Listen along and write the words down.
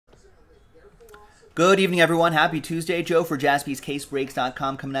Good evening, everyone. Happy Tuesday. Joe for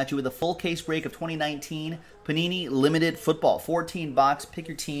jaspyscasebreaks.com coming at you with a full case break of 2019 Panini Limited Football. 14 box. Pick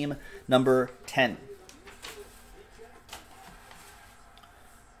your team, number 10.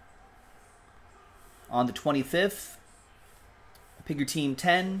 On the 25th, pick your team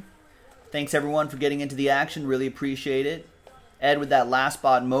 10. Thanks, everyone, for getting into the action. Really appreciate it. Ed with that last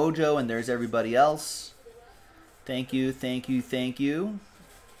spot mojo, and there's everybody else. Thank you, thank you, thank you.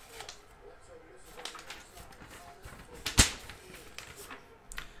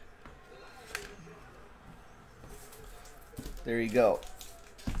 There you go.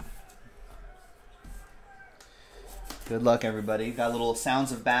 Good luck, everybody. Got a little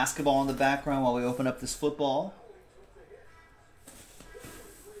sounds of basketball in the background while we open up this football.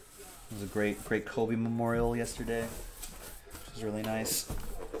 It was a great Kobe memorial yesterday, which was really nice.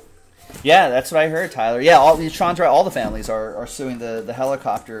 Yeah, that's what I heard, Tyler. Yeah, Sean's right. All the families are suing the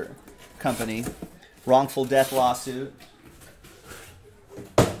helicopter company. Wrongful death lawsuit,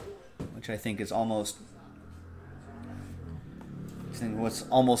 which I think is almost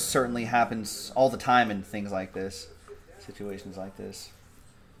certainly happens all the time in things like this, situations like this.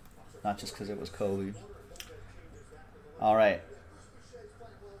 Not just because it was Kobe. All right.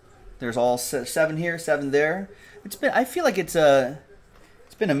 There's all 7 here, 7 there. I feel like it's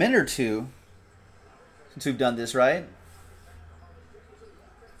been a minute or two since we've done this, right?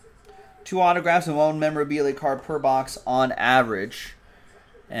 2 autographs and 1 memorabilia card per box on average,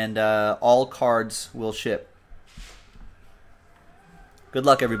 and all cards will ship. Good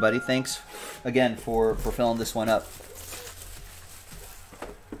luck, everybody. Thanks again for filling this one up.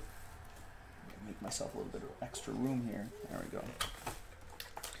 Make myself a little bit of extra room here. There we go.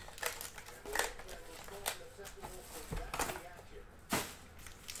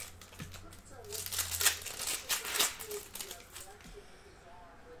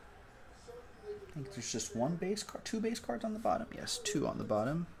 I think there's just 1 base card, 2 base cards on the bottom. Yes, 2 on the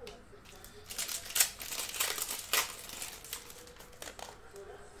bottom.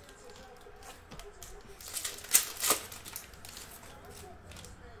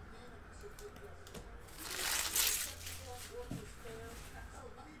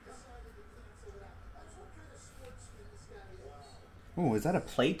 Oh, is that a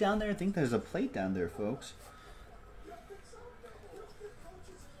plate down there? I think there's a plate down there, folks.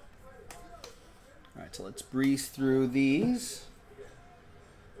 All right, so let's breeze through these.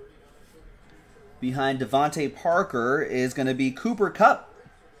 Behind Devontae Parker is going to be Cooper Kupp.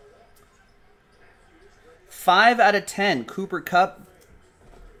 5 out of 10, Cooper Kupp.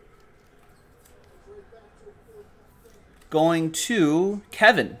 Going to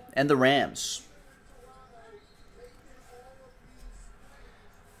Kevin and the Rams.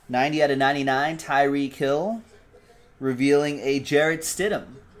 90 out of 99, Tyreek Hill. Revealing a Jarrett Stidham.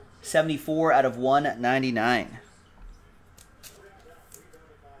 74 out of 199.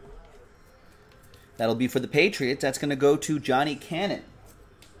 That'll be for the Patriots. That's going to go to Johnny Cannon.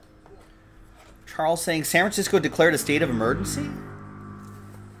 Charles saying San Francisco declared a state of emergency?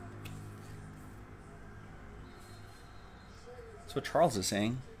 That's what Charles is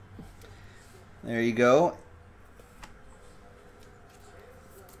saying. There you go.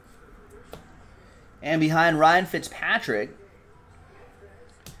 And behind Ryan Fitzpatrick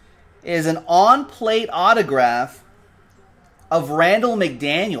is an on-plate autograph of Randall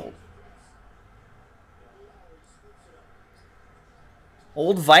McDaniel.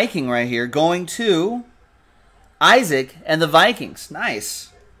 Old Viking right here, going to Isaac and the Vikings. Nice.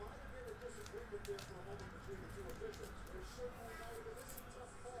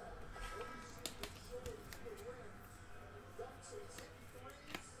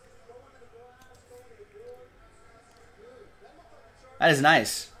 That is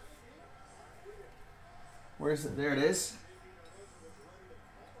nice. Where is it? There it is.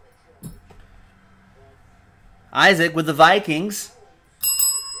 Isaac with the Vikings.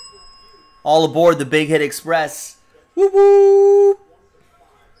 All aboard the Big Hit Express. Woo woo!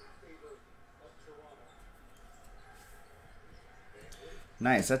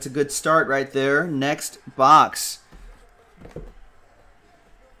 Nice. That's a good start right there. Next box.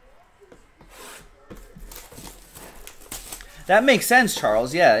 That makes sense,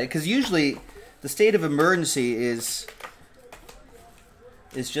 Charles. Yeah, because usually the state of emergency is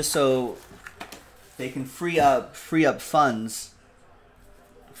just so they can free up funds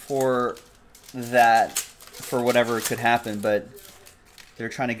for that, for whatever could happen, but they're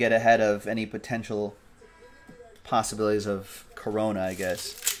trying to get ahead of any potential possibilities of corona, I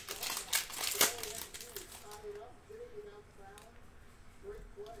guess.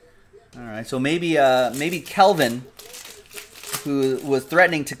 All right, so maybe Kelvin who was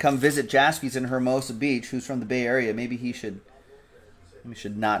threatening to come visit Jaspy's in Hermosa Beach, who's from the Bay Area. Maybe he should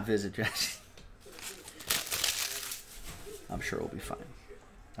not visit Jaspy's. I'm sure we'll be fine.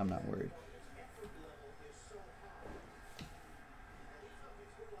 I'm not worried.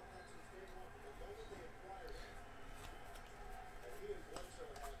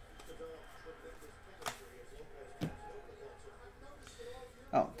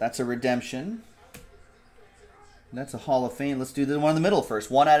 Oh, that's a redemption. That's a Hall of Fame. Let's do the one in the middle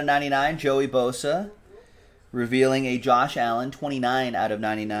first. 1 out of 99, Joey Bosa. Revealing a Josh Allen, 29 out of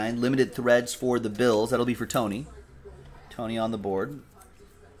 99. Limited threads for the Bills. That'll be for Tony. Tony on the board.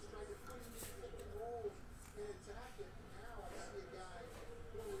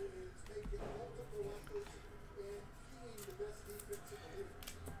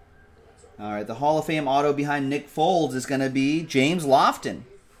 All right, the Hall of Fame auto behind Nick Foles is going to be James Lofton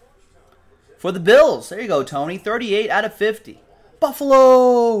for the Bills. There you go, Tony. 38 out of 50.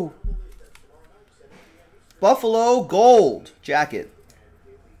 Buffalo! Buffalo gold jacket.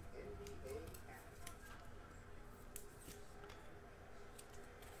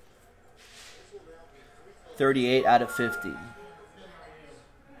 $38 out of 50.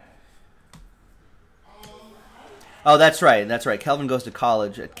 Oh, that's right. That's right. Kelvin goes to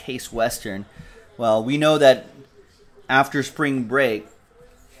college at Case Western. Well, we know that after spring break,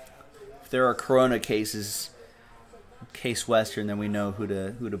 if there are corona cases, Case Western, then we know who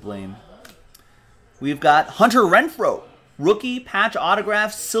to blame. We've got Hunter Renfrow, rookie patch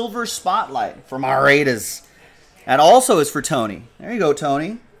autograph silver spotlight from our Raiders. That also is for Tony. There you go,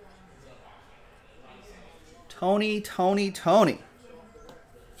 Tony. Tony.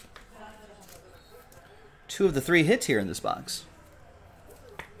 2 of the 3 hits here in this box.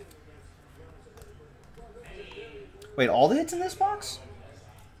 Wait, all the hits in this box?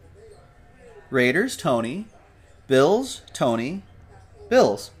 Raiders, Tony. Bills, Tony.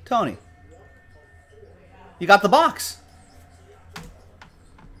 Bills, Tony. You got the box.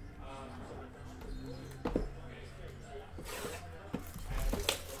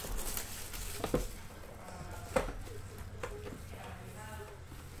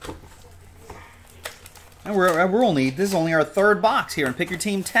 And this is only our 3rd box here in Pick Your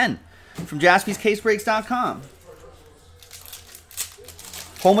Team 10 from JaspysCaseBreaks.com.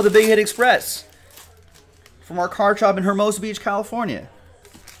 Home of the Big Hit Express from our card shop in Hermosa Beach, California.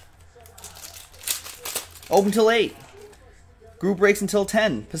 Open till 8. Group breaks until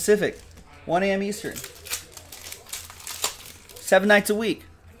 10 Pacific, 1 a.m. Eastern. 7 nights a week.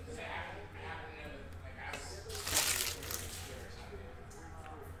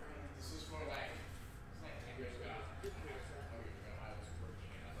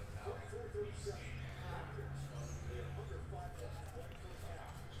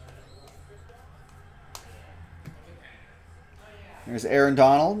 There's Aaron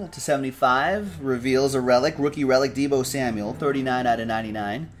Donald to 75. Reveals a relic. Rookie relic, Deebo Samuel. 39 out of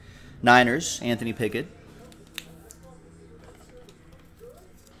 99. Niners, Anthony Pickett.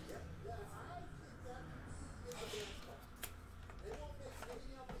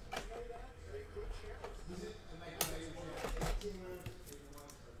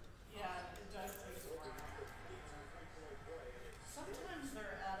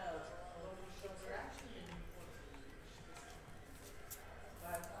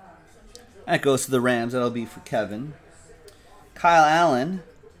 That goes to the Rams. That'll be for Kevin. Kyle Allen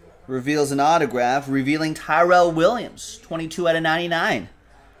reveals an autograph, revealing Tyrell Williams, 22 out of 99.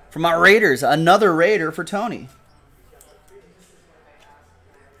 From our Raiders, another Raider for Tony.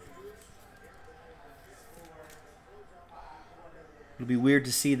 It'll be weird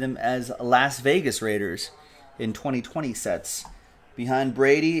to see them as Las Vegas Raiders in 2020 sets. Behind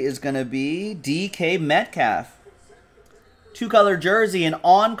Brady is going to be DK Metcalf. 2-color jersey and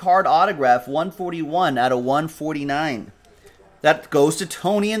on-card autograph, 141 out of 149. That goes to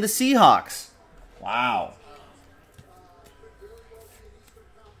Tony and the Seahawks. Wow.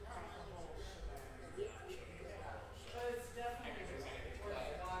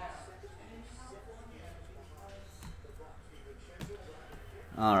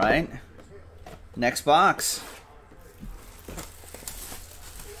 All right. Next box.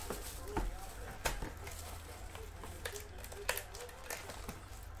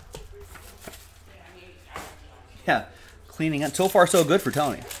 Yeah, cleaning up. So far, so good for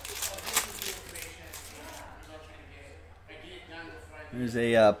Tony. There's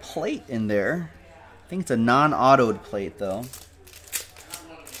a plate in there. I think it's a non-autoed plate, though.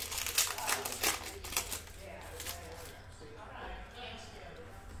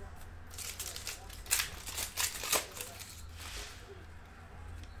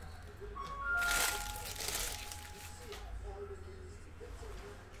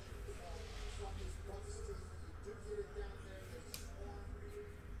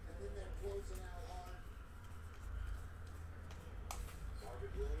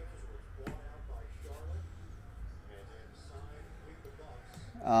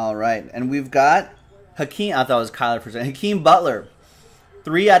 All right. And we've got Hakeem. I thought it was Kyler for a second. Hakeem Butler.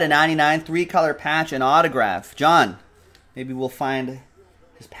 3 out of 99. 3-color patch and autograph. John, maybe we'll find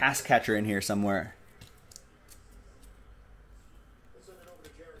his pass catcher in here somewhere.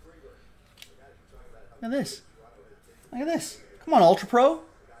 Look at this. Look at this. Come on, Ultra Pro.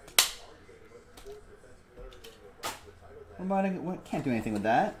 Can't do anything with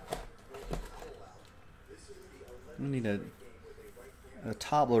that. We need a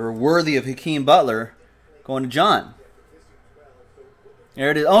top loader worthy of Hakeem Butler going to John. There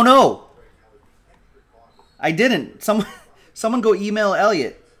it is. Oh no! I didn't. Someone go email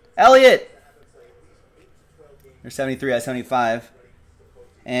Elliot. Elliot! There's 73 out of 75.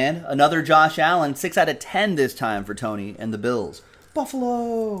 And another Josh Allen. 6 out of 10 this time for Tony and the Bills.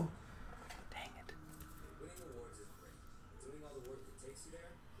 Buffalo! Dang it.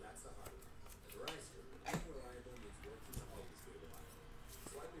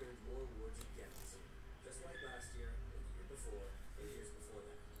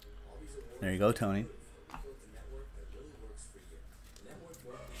 There you go, Tony.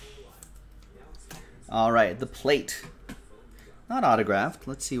 All right, the plate. Not autographed.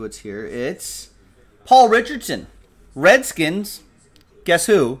 Let's see what's here. It's Paul Richardson. Redskins. Guess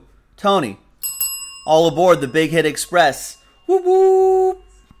who? Tony. All aboard the Big Hit Express. Whoop whoop.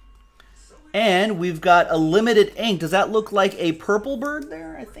 And we've got a limited ink. Does that look like a purple bird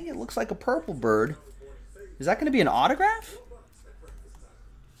there? I think it looks like a purple bird. Is that going to be an autograph?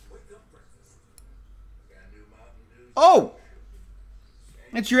 Oh!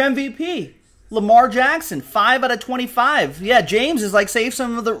 It's your MVP. Lamar Jackson, 5 out of 25. Yeah, James is like save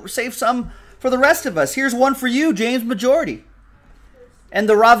some for the rest of us. Here's one for you, James Majority. And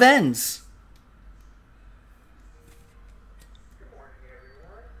the Ravens.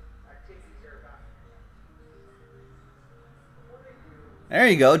 There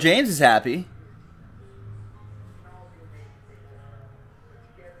you go. James is happy.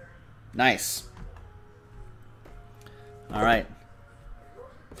 Nice. All right.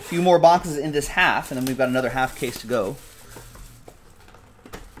 A few more boxes in this half, and then we've got another half case to go.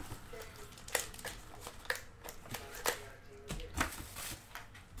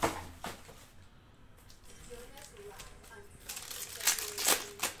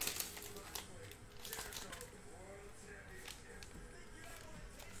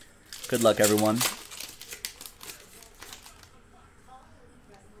 Good luck, everyone.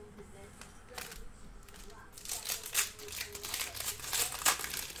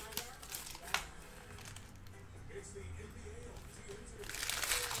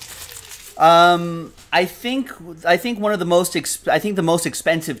 I think one of the most the most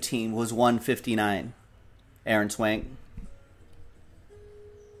expensive team was 159. Aaron Swank.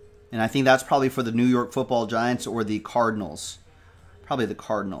 And I think that's probably for the New York Football Giants or the Cardinals. Probably the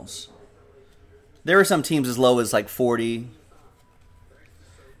Cardinals. There are some teams as low as like 40.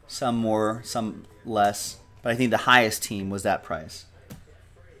 Some more, some less. But I think the highest team was that price.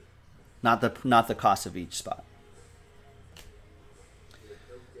 Not the cost of each spot.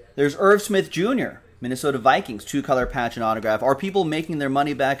 There's Irv Smith Jr., Minnesota Vikings, 2-color patch and autograph. Are people making their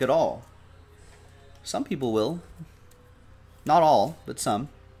money back at all? Some people will. Not all, but some.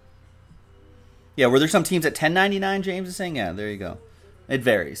 Yeah, were there some teams at $10.99, James is saying? Yeah, there you go. It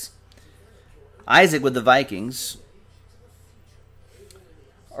varies. Isaac with the Vikings.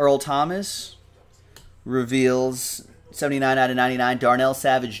 Earl Thomas reveals 79 out of 99. Darnell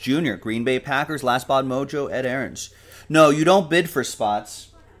Savage Jr., Green Bay Packers, Last Bod Mojo, Ed Aarons. No, you don't bid for spots.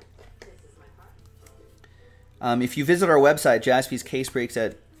 If you visit our website, Jaspy's Case Breaks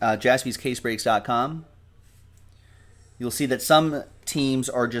at jaspyscasebreaks.com, you'll see that some teams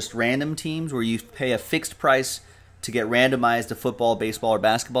are just random teams where you pay a fixed price to get randomized a football, baseball, or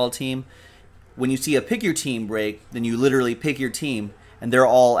basketball team. When you see a pick your team break, then you literally pick your team, and they're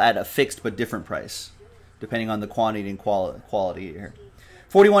all at a fixed but different price, depending on the quantity and quality here.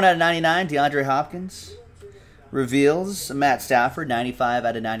 41 out of 99, DeAndre Hopkins reveals Matt Stafford, 95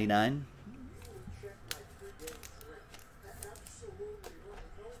 out of 99.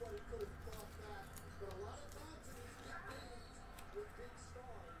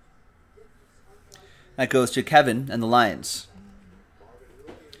 That goes to Kevin and the Lions.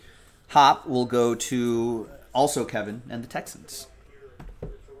 Hop will go to also Kevin and the Texans.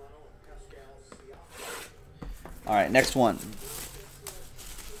 All right, next one.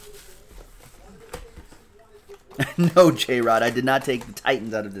 No, J-Rod, I did not take the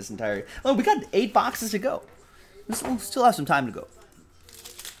Titans out of this entire... Oh, we got 8 boxes to go. We'll still have some time to go.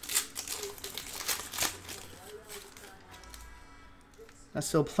 That's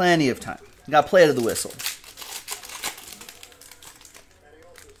still plenty of time. You got to play to the whistle.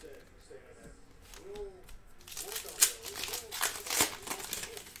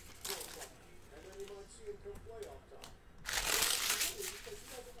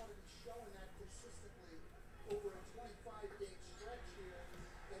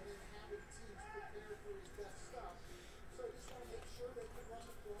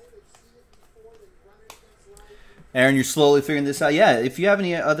 Aaron, you're slowly figuring this out. Yeah, if you have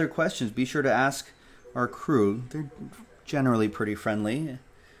any other questions, be sure to ask our crew. They're generally pretty friendly.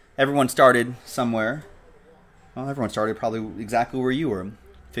 Everyone started somewhere. Well, everyone started probably exactly where you were,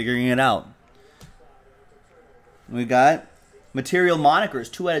 figuring it out. We got material monikers,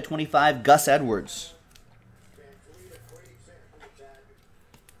 2 out of 25, Gus Edwards.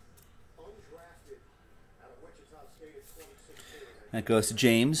 That goes to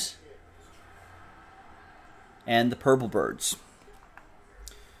James. And the Purple Birds.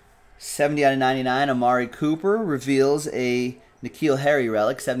 70 out of 99, Amari Cooper reveals a N'Keal Harry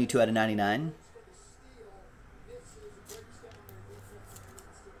relic, 72 out of 99.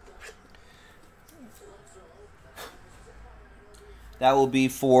 That will be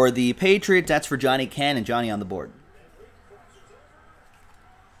for the Patriots. That's for Johnny Can and Johnny on the board.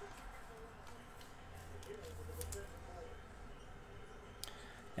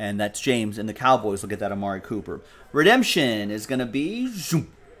 And that's James, and the Cowboys will get that Amari Cooper. Redemption is going to be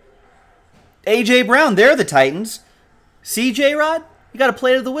A.J. Brown. They're the Titans. See, J-Rod? You got to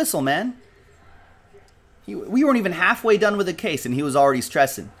play to the whistle, man. We weren't even halfway done with the case, and he was already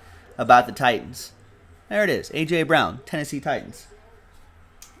stressing about the Titans. There it is. A.J. Brown, Tennessee Titans.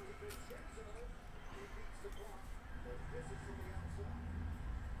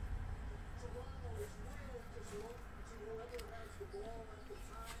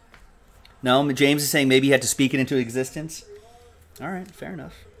 No, James is saying maybe he had to speak it into existence. All right, fair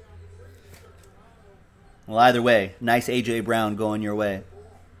enough. Well, either way, nice A.J. Brown going your way.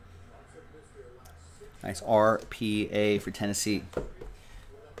 Nice RPA for Tennessee.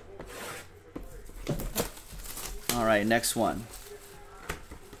 All right, next one.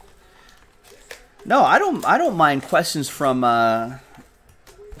 No, I don't mind questions from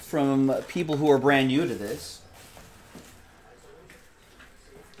people who are brand new to this.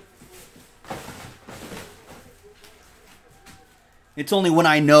 It's only when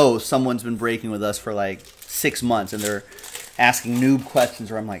I know someone's been breaking with us for like 6 months and they're asking noob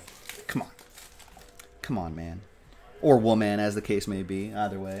questions where I'm like, come on. Come on, man. Or woman, as the case may be.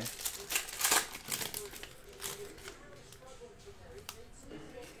 Either way.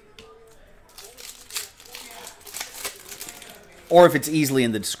 Or if it's easily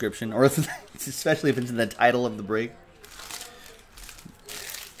in the description. Or if, especially if it's in the title of the break.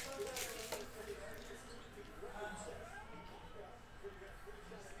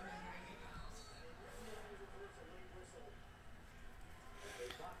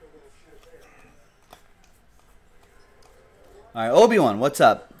 All right, Obi-Wan, what's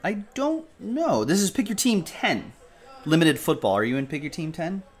up? I don't know. This is Pick Your Team 10. Limited football. Are you in Pick Your Team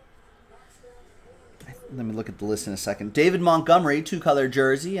 10? Let me look at the list in a second. David Montgomery, 2-color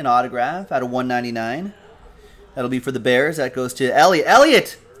jersey, an autograph out of 199. That'll be for the Bears. That goes to Elliot.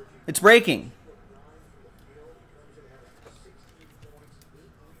 Elliot! It's breaking.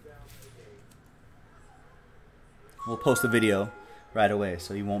 We'll post the video right away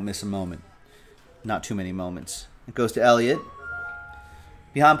so you won't miss a moment. Not too many moments. It goes to Elliot.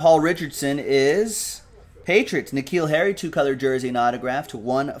 Behind Paul Richardson is Patriots. N'Keal Harry, 2-color jersey and autograph to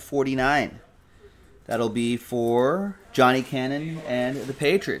 149. That'll be for Johnny Cannon and the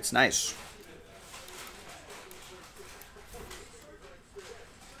Patriots. Nice.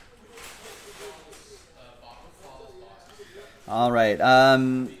 All right.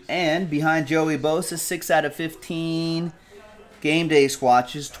 And behind Joey Bosa, 6 out of 15. Game day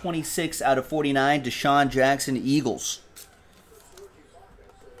swatches, 26 out of 49. Deshaun Jackson, Eagles.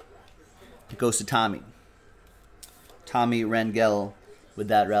 It goes to Tommy. Tommy Rangel with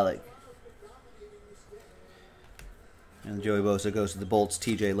that relic. And Joey Bosa goes to the Bolts,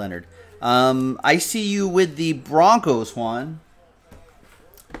 TJ Leonard. I see you with the Broncos, Juan.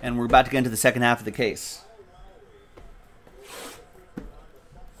 And we're about to get into the second half of the case.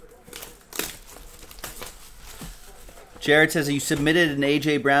 Jared says you submitted an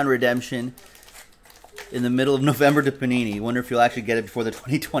A.J. Brown redemption in the middle of November to Panini. Wonder if you'll actually get it before the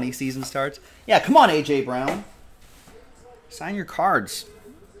 2020 season starts. Yeah, come on, A.J. Brown. Sign your cards.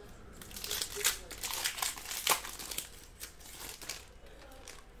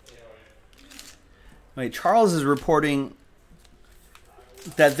 Wait, Charles is reporting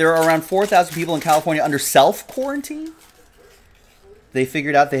that there are around 4,000 people in California under self-quarantine. They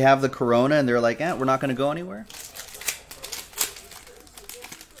figured out they have the corona and they're like, we're not going to go anywhere.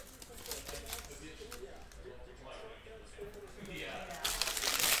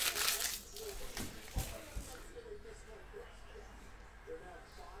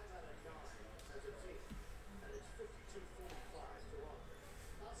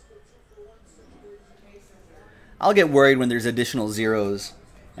 I'll get worried when there's additional zeros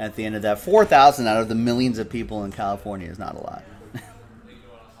At the end of that, 4,000 out of the millions of people in California is not a lot.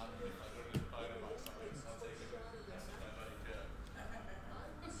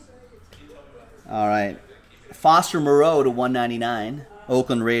 All right. Foster Moreau to 199.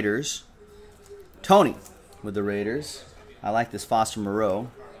 Oakland Raiders. Tony with the Raiders. I like this Foster Moreau.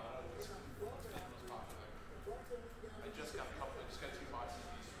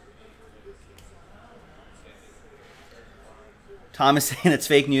 Thomas saying it's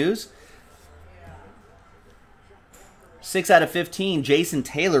fake news. 6 out of 15. Jason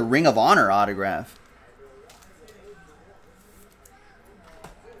Taylor, Ring of Honor autograph.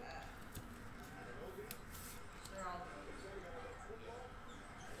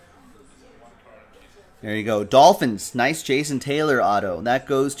 There you go. Dolphins. Nice Jason Taylor auto. That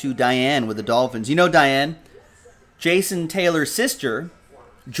goes to Diane with the Dolphins. You know Diane, Jason Taylor's sister,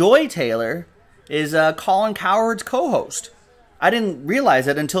 Joy Taylor, is Colin Cowherd's co-host. I didn't realize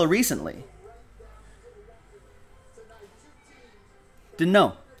that until recently. Didn't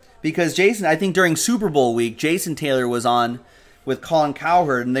know. Because Jason, I think during Super Bowl week, Jason Taylor was on with Colin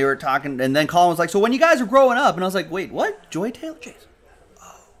Cowherd, and they were talking, and then Colin was like, so when you guys were growing up, and I was like, wait, what? Joy Taylor? Jason?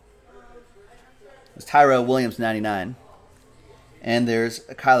 Oh. It's Tyrell Williams, 99. And there's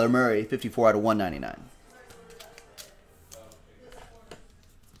Kyler Murray, 54 out of 199.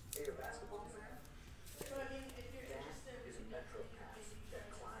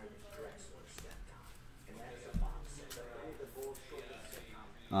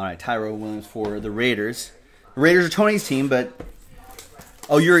 All right, Tyrell Williams for the Raiders. The Raiders are Tony's team, but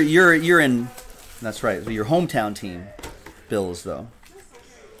oh, you're in. That's right. So your hometown team, Bills, though.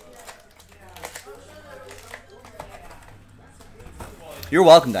 You're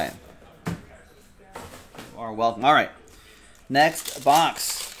welcome, Diane. You are welcome. All right, next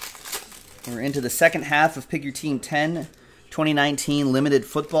box. We're into the second half of Pick Your Team 10 2019 Limited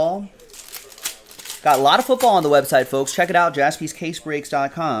Football. Got a lot of football on the website, folks. Check it out,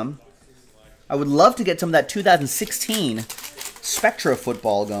 jaspyscasebreaks.com. I would love to get some of that 2016 Spectra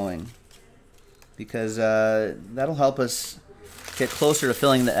football going, because that'll help us get closer to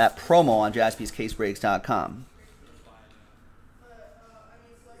filling that promo on jaspyscasebreaks.com.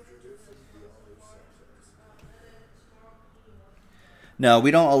 No,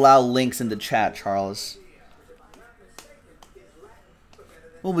 we don't allow links in the chat, Charles.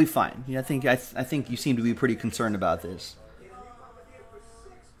 We'll be fine. I think you seem to be pretty concerned about this.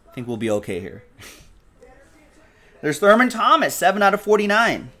 I think we'll be okay here. There's Thurman Thomas, 7 out of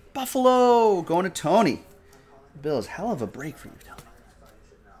 49. Buffalo going to Tony. Bills, hell of a break for you, Tony.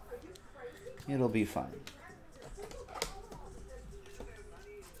 It'll be fine.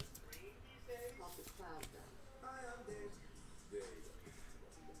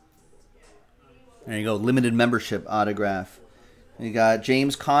 There you go, limited membership autograph. You got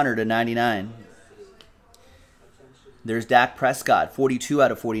James Conner to 99. There's Dak Prescott, 42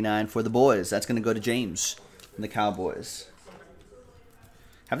 out of 49 for the boys. That's going to go to James and the Cowboys.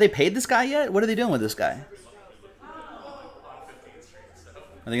 Have they paid this guy yet? What are they doing with this guy?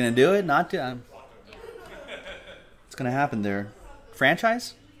 Are they going to do it? Not to. What's going to happen there?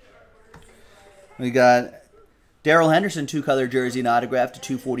 Franchise? We got Darrell Henderson, 2-color jersey and autograph to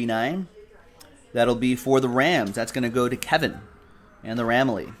 249. That'll be for the Rams. That's going to go to Kevin and the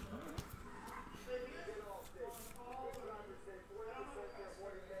Ramley.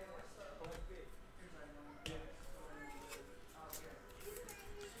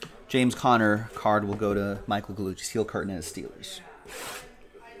 James Conner card will go to Michael Gallucci, Steel Curtain, and his Steelers.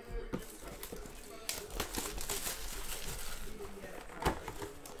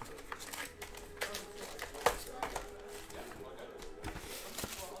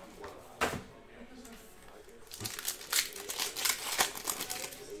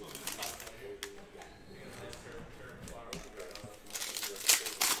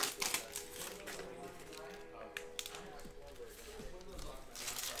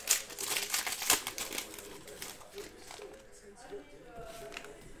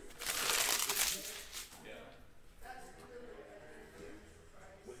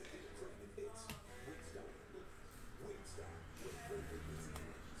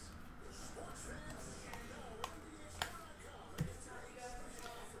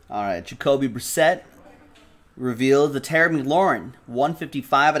 All right, Jacoby Brissett revealed the Terry McLaurin,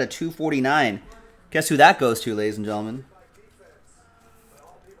 155 out of 249. Guess who that goes to, ladies and gentlemen?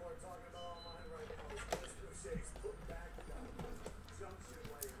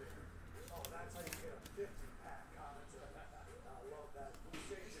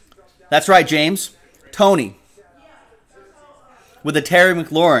 That's right, James. Tony. With the Terry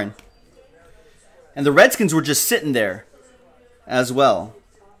McLaurin. And the Redskins were just sitting there as well.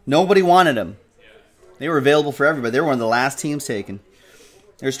 Nobody wanted them. They were available for everybody. They were one of the last teams taken.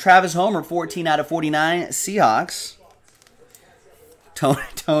 There's Travis Homer, 14 out of 49, Seahawks.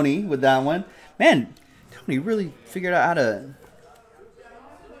 Tony with that one. Man, Tony really figured out how to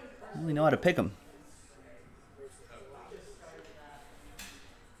really know how to pick them.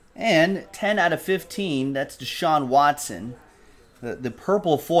 And 10 out of 15, that's Deshaun Watson. The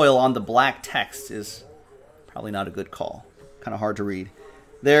purple foil on the black text is probably not a good call. Kind of hard to read.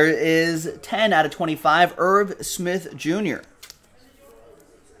 There is 10 out of 25, Irv Smith Jr.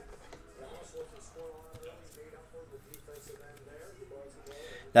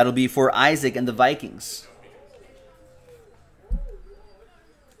 That'll be for Isaac and the Vikings.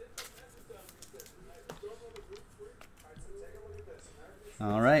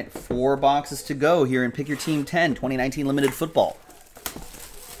 All right, 4 boxes to go here in Pick Your Team 10, 2019 Limited Football.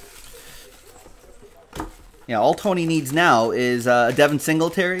 Yeah, all Tony needs now is Devin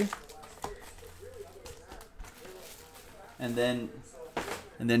Singletary. And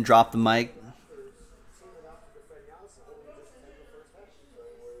then drop the mic.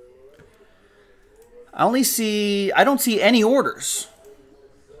 I don't see any orders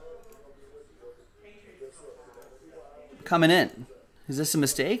coming in. Is this a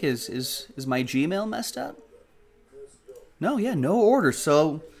mistake? Is my Gmail messed up? No, yeah, no orders.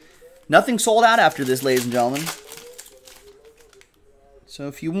 So nothing sold out after this, ladies and gentlemen. So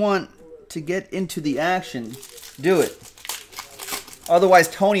if you want to get into the action, do it. Otherwise,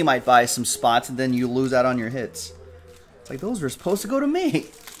 Tony might buy some spots and then you lose out on your hits. It's like, those were supposed to go to me.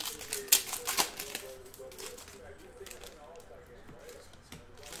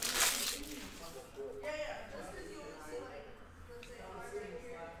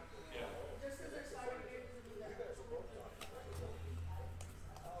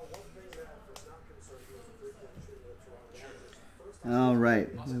 All right,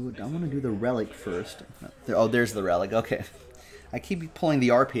 I want to do the relic first. Oh, there's the relic. Okay. I keep pulling the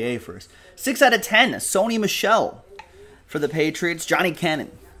RPA first. 6 out of 10, Sony Michel for the Patriots, Johnny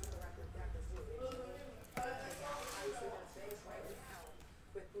Cannon.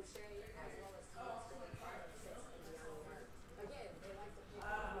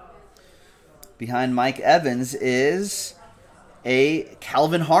 Behind Mike Evans is a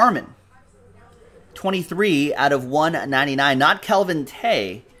Calvin Harmon. 23 out of 199. Not Kelvin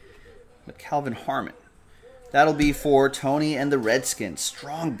Tay, but Calvin Harmon. That'll be for Tony and the Redskins.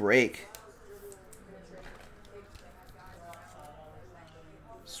 Strong break.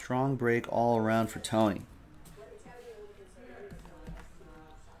 Strong break all around for Tony.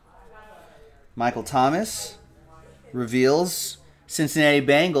 Michael Thomas reveals Cincinnati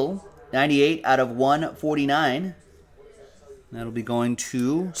Bengal. 98 out of 149. That'll be going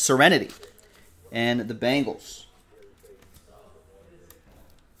to Serenity and the Bengals.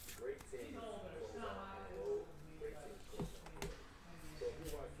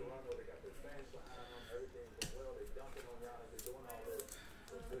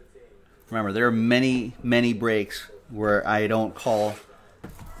 Remember, there are many, many breaks where I don't call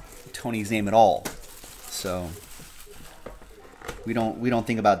Tony's name at all. So we don't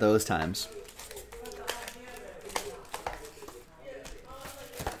think about those times.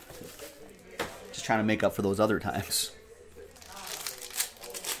 Just trying to make up for those other times.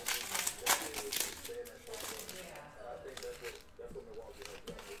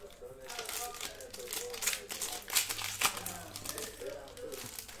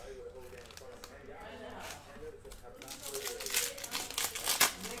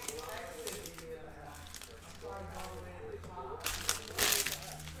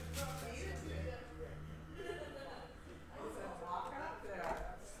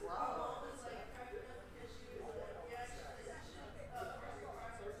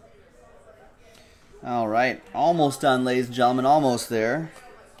 All right, almost done, ladies and gentlemen, almost there.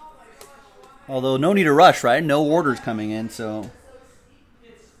 Although no need to rush, right? No orders coming in, so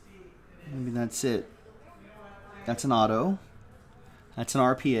maybe that's it. That's an auto. That's an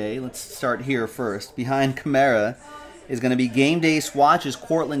RPA. Let's start here first. Behind Kamara is going to be Game Day Swatches,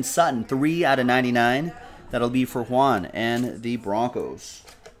 Cortland Sutton, 3 out of 99. That'll be for Juan and the Broncos.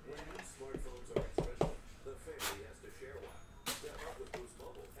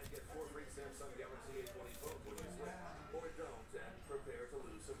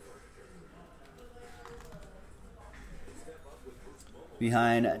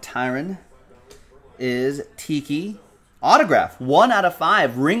 Behind Tyron is Tiki. Autograph, 1 out of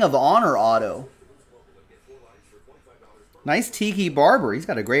 5. Ring of Honor auto. Nice Tiki Barber. He's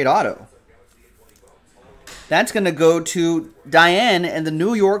got a great auto. That's going to go to Diane and the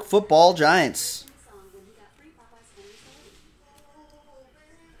New York Football Giants.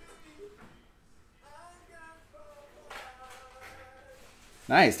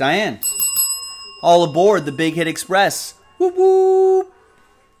 Nice, Diane. All aboard the Big Hit Express. Whoop, whoop.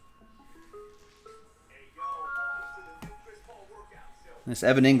 This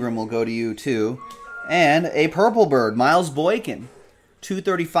Evan Ingram will go to you, too. And a Purple Bird, Miles Boykin.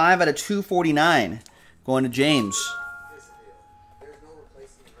 235 out of 249. Going to James.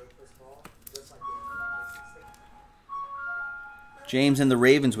 James and the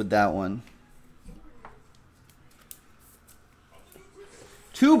Ravens with that one.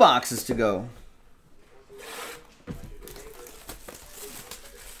 2 boxes to go.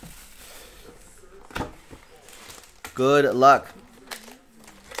 Good luck.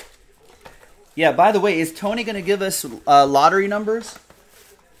 Yeah, by the way, is Tony going to give us lottery numbers?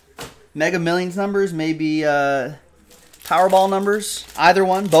 Mega Millions numbers? Maybe Powerball numbers? Either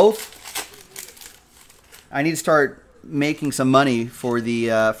one? Both? I need to start making some money for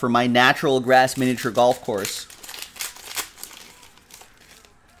the for my natural grass miniature golf course.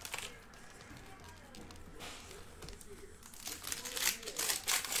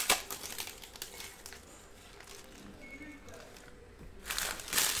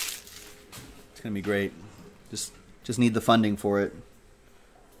 It's gonna be great. Just need the funding for it.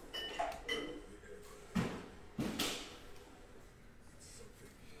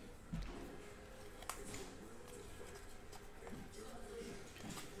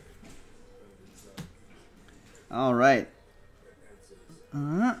 All right.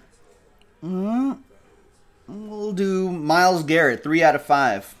 We'll do Myles Garrett, 3 out of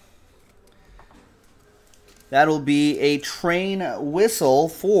 5. That'll be a train whistle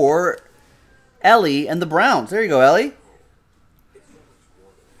for Ellie and the Browns. There you go, Ellie.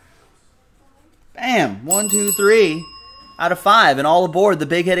 Bam. 1, 2, 3 out of 5. And all aboard the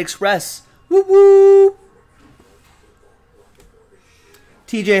Big Hit Express. Woo woo.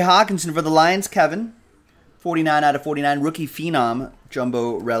 TJ Hawkinson for the Lions, Kevin. 49 out of 49. Rookie Phenom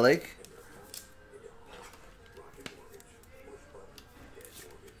Jumbo Relic.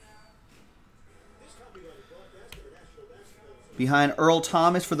 Behind Earl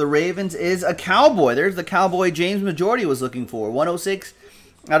Thomas for the Ravens is a Cowboy. There's the Cowboy James Majority was looking for. 106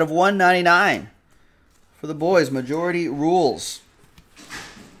 out of 199. For the boys, Majority rules.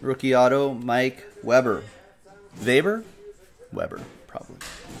 Rookie auto, Mike Weber. Weber, probably.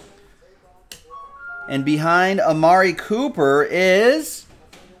 And behind Amari Cooper is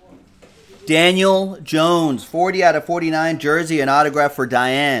Daniel Jones. 40 out of 49 jersey and autograph for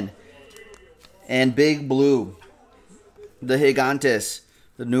Diane. And Big Blue. The Gigantes.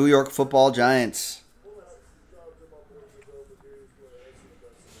 The New York Football Giants.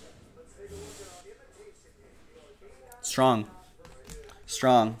 Strong.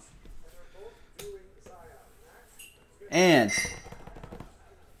 Strong. And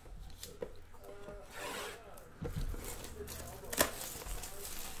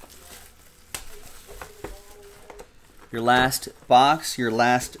your last box, your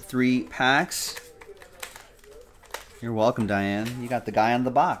last 3 packs. You're welcome, Diane. You got the guy on the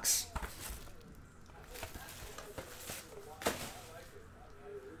box.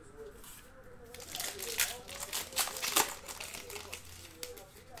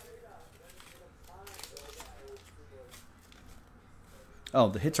 Oh,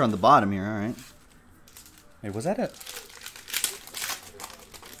 the hits are on the bottom here. All right. Wait, was that it?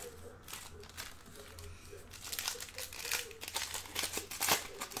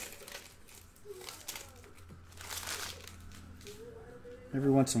 Every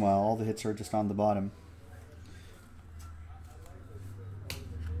once in a while, all the hits are just on the bottom.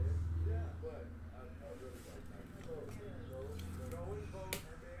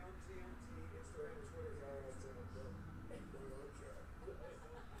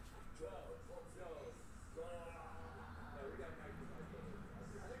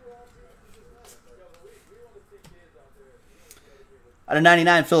 Out of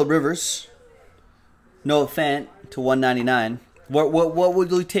 99, Phillip Rivers. Noah Fant to 199. What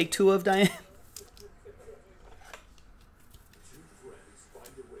would we take 2 of, Diane?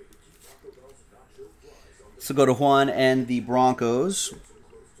 So go to Juan and the Broncos.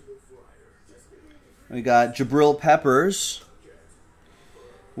 We got Jabril Peppers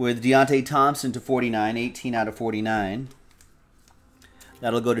with Deontay Thompson to 49, 18 out of 49.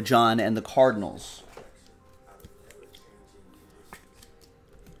 That'll go to John and the Cardinals.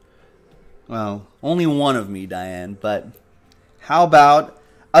 Well, only one of me, Diane, but how about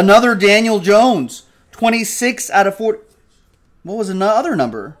another Daniel Jones? 26 out of 40. What was another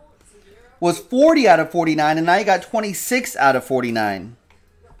number? Was 40 out of 49, and now you got 26 out of 49.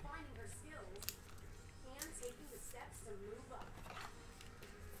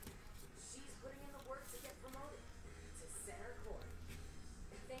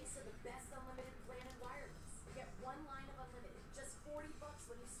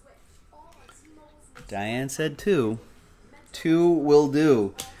 Diane said 2. 2 will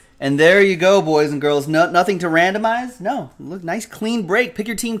do. And there you go, boys and girls. Nothing to randomize? No. Look, nice clean break. Pick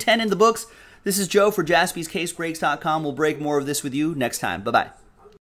your team 10 in the books. This is Joe for JaspysCaseBreaks.com. We'll break more of this with you next time. Bye-bye.